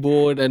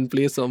keyboard and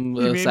play some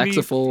He made me-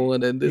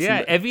 saxophone and this. yeah,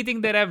 and that.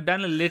 everything that I've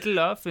done a little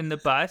of in the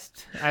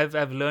past,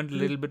 I've learned a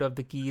little bit of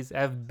the keys.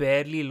 I've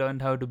barely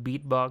learned how to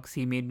beatbox.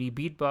 He made me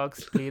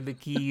beatbox, play the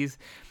keys,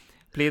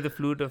 play the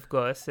flute, of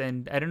course.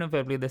 And I don't know if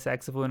I played the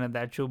saxophone at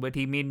that show, but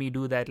he made me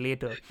do that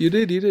later. You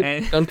did.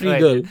 And- Country Oh, I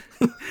girl. did.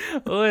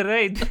 Oh,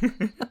 right.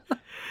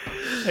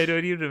 I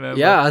don't even remember.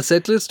 Yeah, our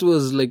set list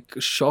was like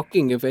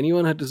shocking. If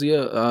anyone had to see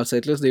our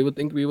set list, they would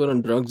think we were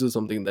on drugs or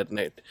something that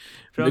night.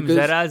 From because-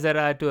 Zara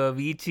Zara to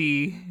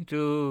Avicii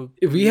to...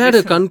 We had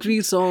a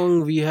country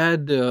song, we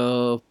had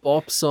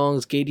pop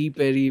songs, Katy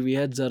Perry, we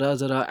had Zara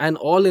Zara, and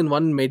all in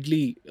one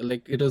medley.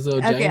 Like it was a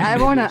Okay,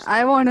 giant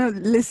I wanna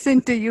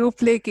listen to you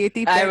play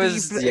Katy I Perry,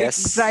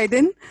 was-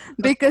 Dryden,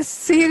 because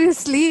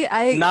seriously,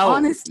 Now.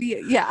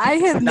 honestly, yeah, I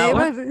have Now.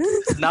 never.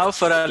 Now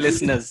for our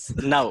listeners.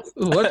 Now.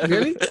 What,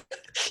 really?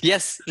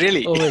 Yes,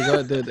 really. Oh my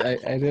god, dude,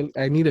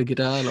 I need a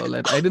guitar and all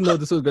that. I didn't know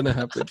this was gonna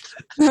happen.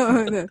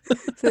 No.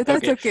 So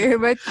that's okay.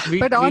 But We,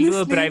 but we'll do a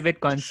honestly, private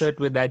concert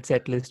with that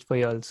set list for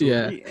y'all. So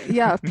Yeah.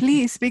 yeah,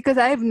 please, because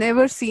I've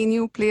never seen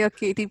you play a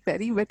Katy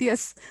Perry. But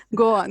yes,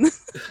 go on.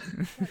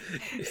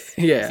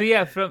 Yeah. So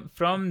yeah,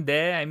 from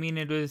there, I mean,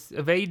 it was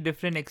a very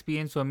different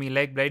experience for me.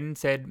 Like Bryden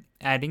said,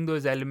 adding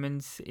those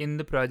elements in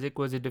the project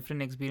was a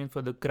different experience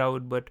for the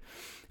crowd. But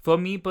for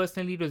me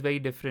personally, it was very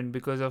different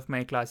because of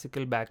my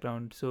classical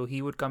background. So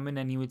he would come in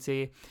and he would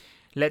say,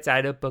 let's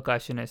add a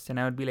percussionist. And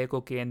I would be like,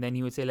 okay. And then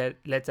he would say,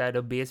 let's add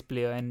a bass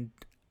player. And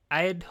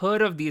I had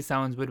heard of these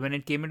sounds, but when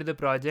it came into the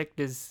project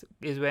is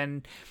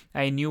when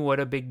I knew what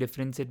a big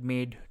difference it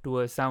made to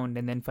a sound.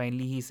 And then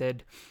finally he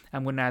said,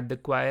 I'm going to add the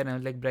choir. And I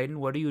was like, Bryden,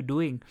 what are you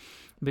doing?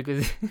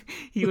 Because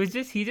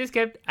he just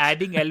kept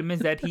adding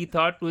elements that he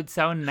thought would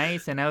sound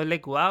nice. And I was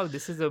like, wow,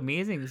 this is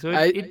amazing. So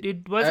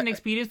it was an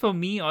experience for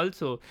me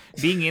also,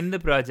 being in the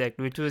project,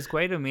 which was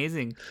quite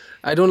amazing.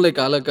 I don't like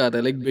a la carte,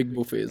 I like big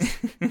buffets.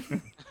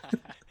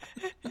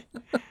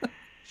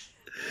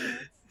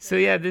 So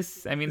yeah,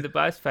 the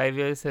past 5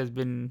 years has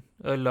been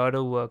a lot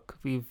of work.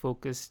 We've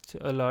focused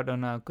a lot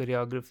on our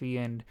choreography,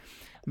 and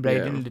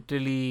Bryden Yeah.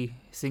 literally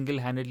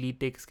single-handedly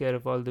takes care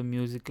of all the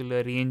musical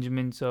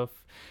arrangements of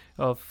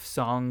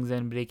songs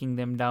and breaking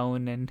them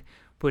down and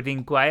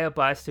putting choir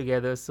parts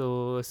together.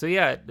 So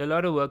yeah, a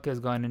lot of work has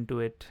gone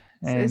into it.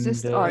 So it's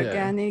just And,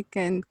 organic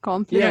and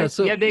complementary. Yeah,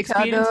 so- the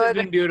experience has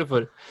been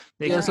beautiful.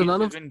 The Yeah, so experience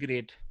none has of- been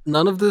great.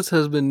 None of this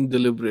has been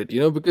deliberate,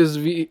 because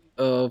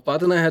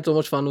Path and I had so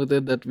much fun with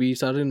it that we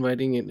started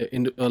inviting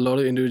in a lot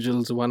of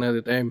individuals one at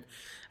a time,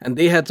 and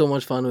they had so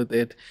much fun with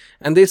it,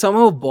 and they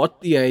somehow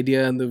bought the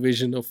idea and the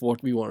vision of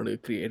what we wanted to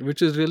create,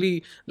 which is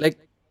really like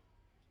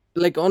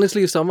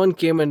honestly, if someone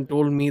came and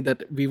told me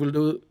that we will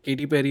do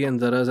Katy Perry and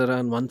Zara Zara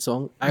in one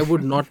song, I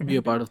would not be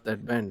a part of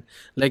that band.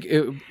 Like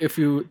if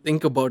you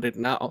think about it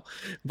now,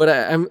 but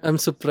I'm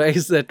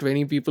surprised that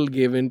 20 people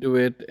gave into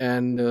it,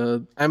 and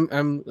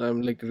I'm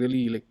like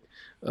really like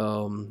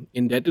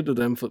indebted to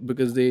them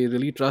because they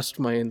really trust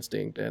my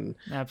instinct and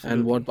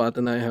Absolutely. what Path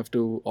and I have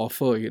to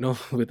offer,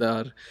 with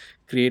our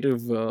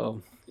creative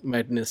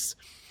madness.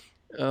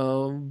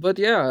 But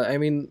yeah, I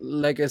mean,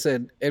 like I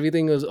said,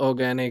 everything is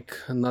organic,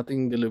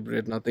 nothing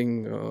deliberate,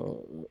 nothing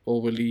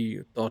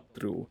overly thought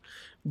through.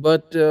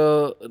 But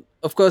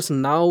of course,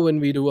 now when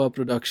we do our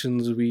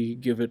productions, we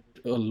give it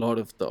a lot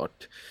of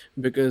thought,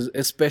 because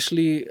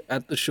especially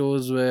at the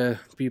shows where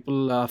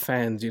people are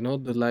fans,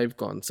 the live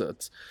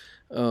concerts,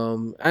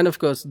 and of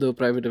course the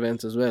private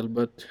events as well.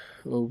 But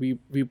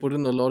we put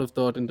in a lot of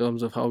thought in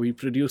terms of how we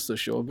produce the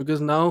show,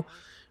 because now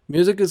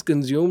music is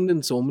consumed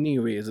in so many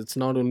ways. It's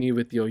not only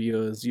with your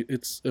ears,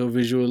 it's a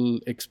visual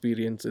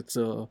experience, it's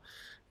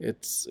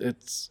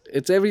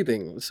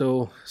everything.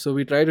 So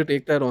we try to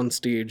take that on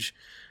stage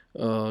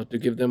to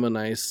give them a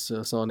nice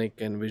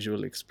sonic and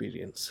visual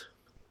experience.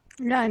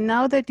 Yeah, and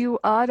now that you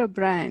are a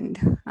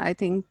brand, I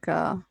think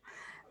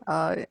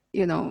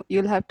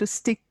you'll have to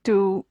stick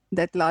to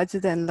that larger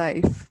than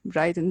life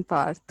Bryden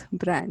Path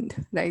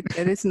brand, right?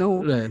 There is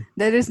no Right.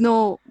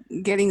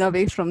 getting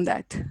away from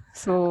that.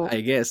 So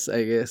I guess.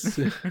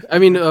 I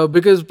mean,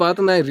 because Path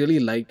and I really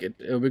like it,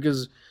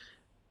 because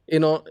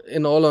in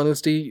all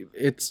honesty,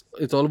 it's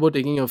all about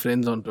taking your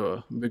friends on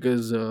tour,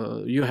 because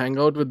you hang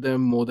out with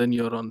them more than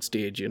you're on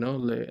stage.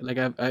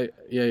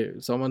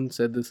 Someone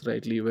said this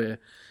rightly, where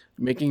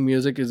making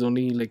music is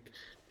only like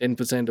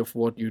 10% of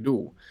what you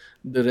do.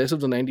 The rest of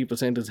the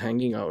 90% is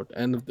hanging out,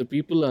 and if the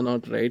people are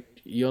not right,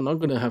 you're not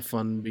gonna have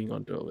fun being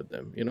on tour with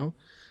them.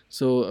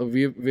 So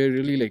we're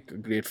really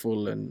like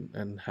grateful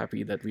and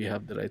happy that we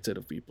have the right set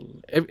of people.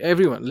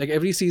 Everyone, like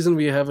every season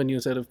we have a new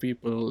set of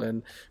people,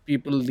 and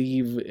people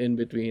leave in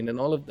between and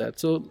all of that.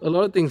 So a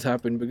lot of things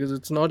happen because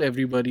it's not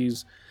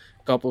everybody's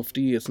cup of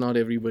tea. It's not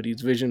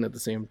everybody's vision at the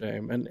same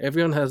time, and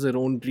everyone has their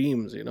own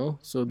dreams.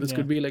 So this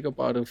could be like a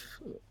part of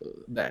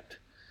that.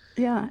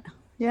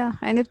 yeah,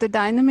 and if the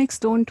dynamics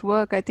don't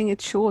work, I think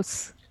it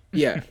shows.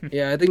 Yeah.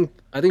 I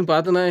think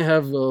Path and I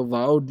have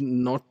vowed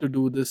not to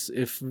do this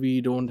if we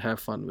don't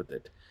have fun with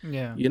it.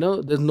 Yeah.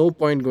 There's no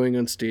point going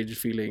on stage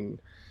feeling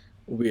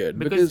weird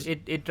Because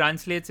it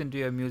translates into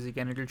your music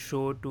and it'll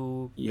show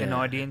to an Yeah.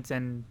 audience,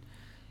 and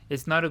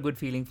it's not a good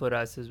feeling for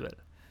us as well.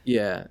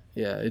 yeah,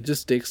 it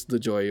just takes the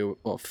joy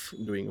of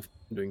doing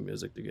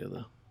music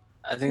together.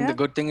 I think Yeah. the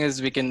good thing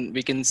is we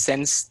can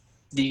sense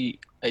the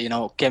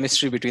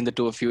chemistry between the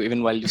two of you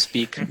even while you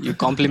speak. You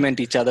complement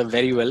each other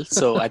very well,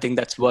 so I think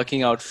that's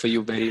working out for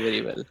you very,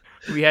 very well.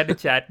 We had a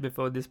chat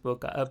before this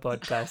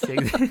podcast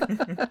saying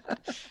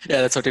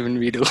Yeah, that's what even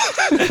we do.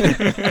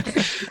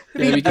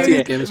 Yeah, we can see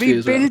the chemistry we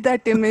as well. build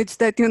that image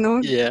that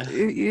Yeah.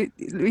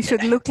 we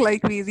should look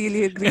like we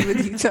really agree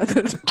with each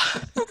other.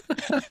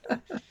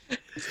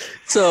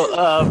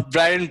 So,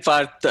 Brian,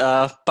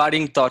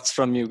 parting thoughts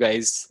from you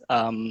guys.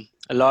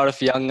 A lot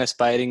of young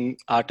aspiring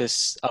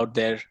artists out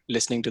there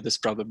listening to this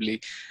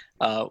probably,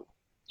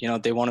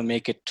 they want to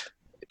make it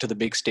to the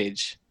big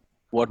stage.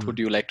 What would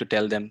you like to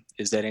tell them?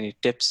 Is there any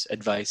tips,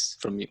 advice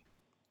from you?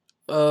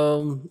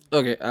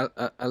 Okay,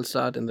 I'll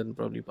start and then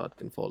probably Pat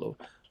can follow.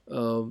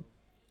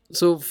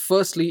 So,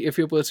 firstly, if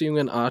you're pursuing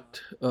an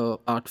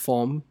art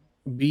form,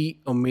 be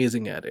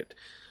amazing at it.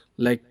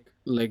 Like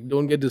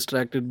don't get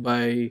distracted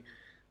by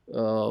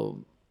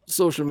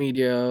social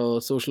media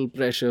or social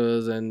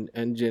pressures,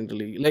 and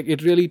generally, like,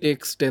 it really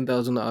takes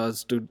 10,000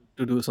 hours to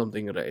do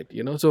something right.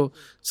 So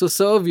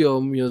serve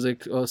your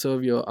music or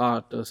serve your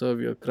art or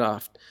serve your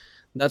craft.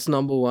 That's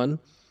number one.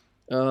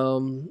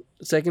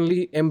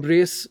 Secondly,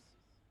 embrace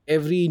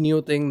every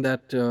new thing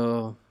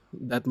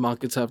that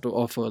markets have to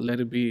offer, let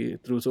it be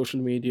through social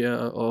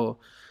media or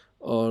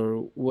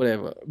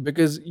whatever,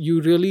 because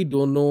you really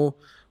don't know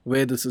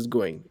where this is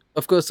going.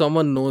 Of course,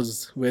 someone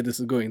knows where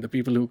this is going, the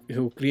people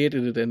who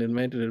created it and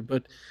invented it,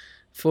 but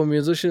for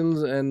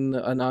musicians and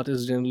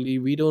artists generally,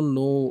 we don't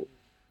know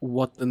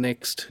what the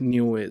next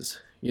new is.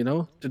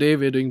 Today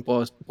we're doing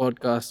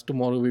podcasts,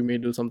 tomorrow we may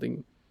do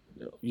something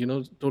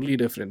totally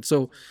different.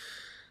 So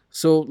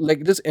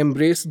like, just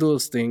embrace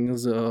those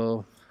things,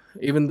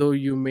 even though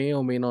you may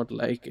or may not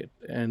like it,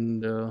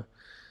 and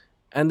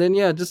then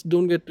just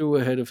don't get too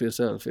ahead of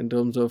yourself in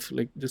terms of,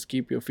 like, just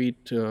keep your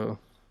feet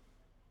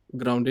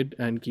grounded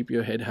and keep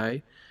your head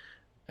high,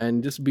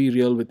 and just be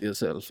real with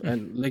yourself.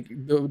 And like,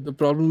 the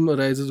problem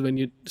arises when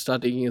you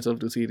start taking yourself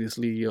too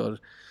seriously, or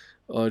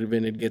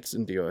when it gets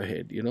into your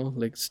head.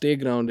 Like, stay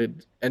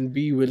grounded and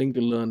be willing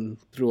to learn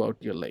throughout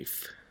your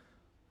life.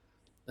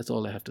 That's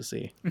all I have to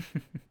say.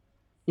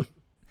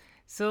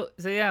 So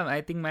yeah,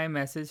 I think my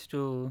message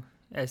to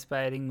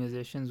aspiring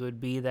musicians would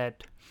be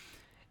that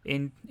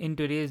in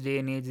today's day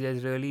and age,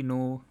 there's really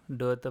no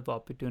dearth of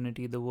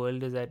opportunity. The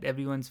world is at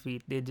everyone's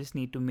feet. They just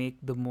need to make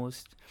the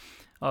most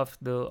of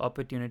the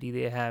opportunity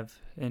they have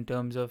in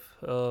terms of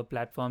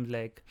platforms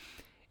like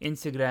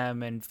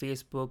Instagram and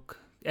Facebook.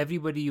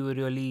 Everybody you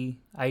really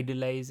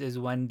idolize is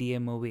one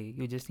DM away.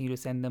 You just need to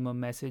send them a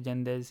message,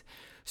 and there's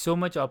so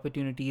much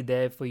opportunity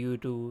there for you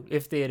to,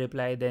 if they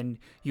reply, then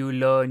you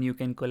learn, you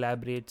can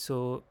collaborate.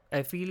 So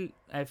I feel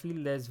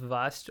there's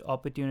vast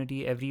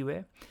opportunity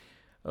everywhere.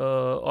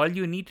 All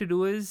you need to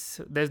do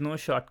is, there's no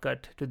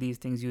shortcut to these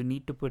things. You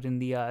need to put in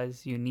the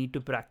hours, you need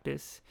to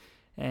practice,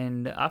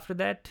 and after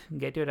that,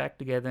 get your act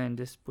together and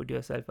just put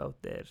yourself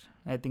out there.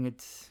 I think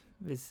it's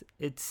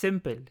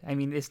simple. I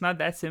mean, it's not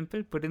that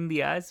simple. Put in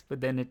the hours,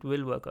 but then it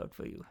will work out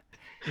for you.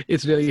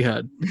 It's really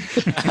hard.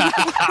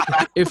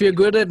 If you're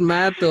good at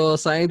math or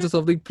science or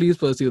something, please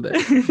pursue that.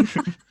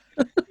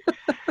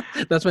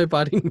 That's my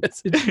parting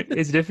message.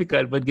 It's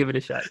difficult, but give it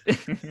a shot.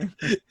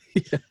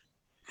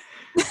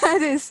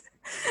 That is,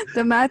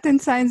 the math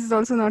and science is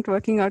also not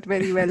working out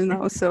very well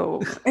now.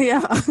 So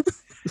yeah.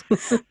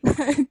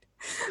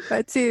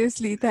 But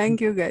seriously,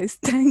 thank you guys.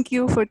 Thank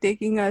you for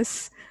taking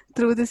us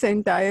through this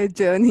entire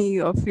journey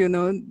of,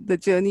 the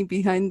journey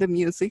behind the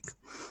music.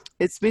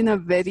 It's been a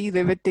very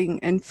riveting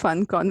and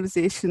fun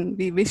conversation.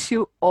 We wish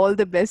you all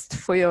the best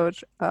for your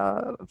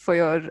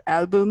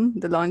album,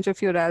 the launch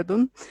of your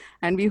album,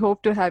 and we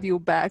hope to have you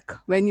back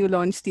when you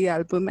launch the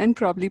album and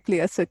probably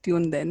play us a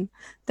tune then.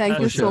 Thank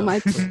you so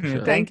much.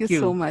 Thank you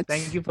so much.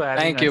 Thank you for having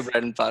us. Thank you,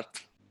 Braden Parth.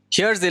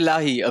 Here's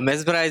Ilahi, a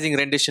mesmerizing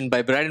rendition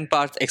by Braden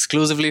Parth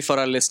exclusively for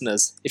our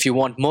listeners. If you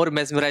want more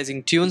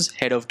mesmerizing tunes,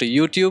 head over to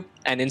YouTube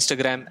and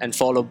Instagram and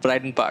follow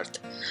Braden Parth.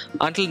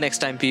 Until next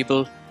time,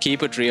 people,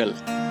 keep it real.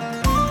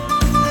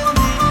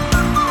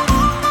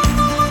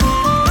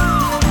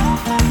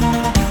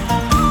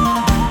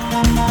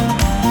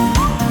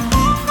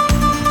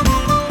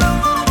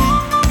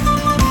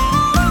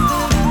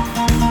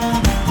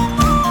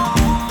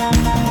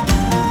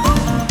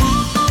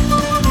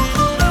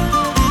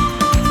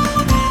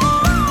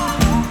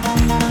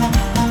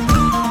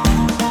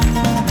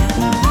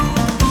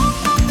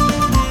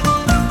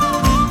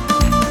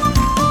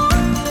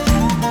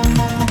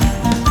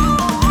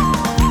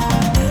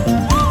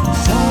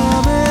 So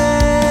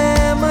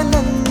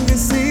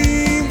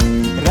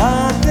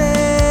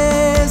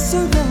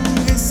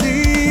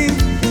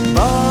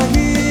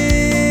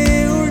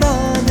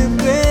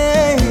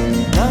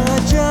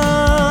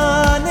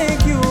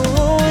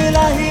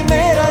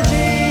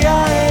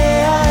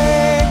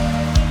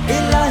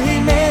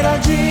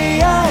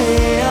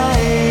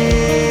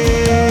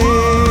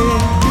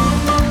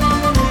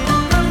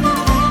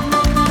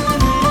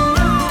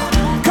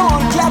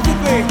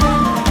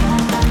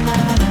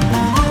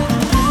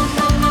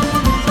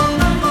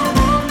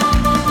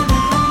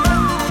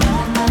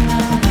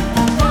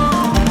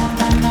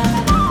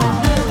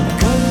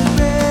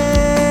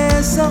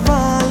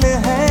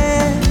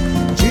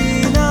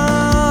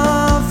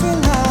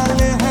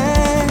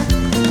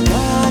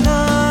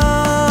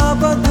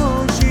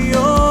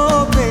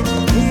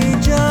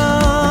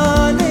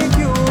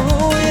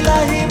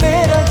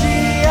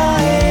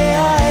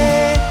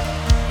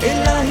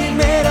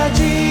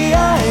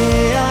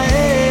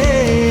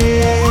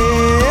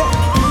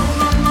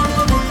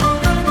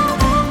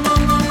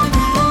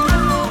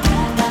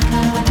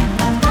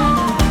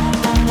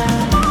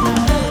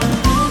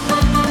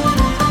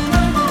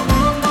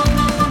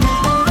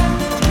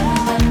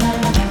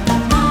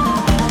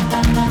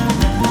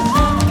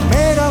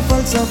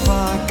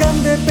सफा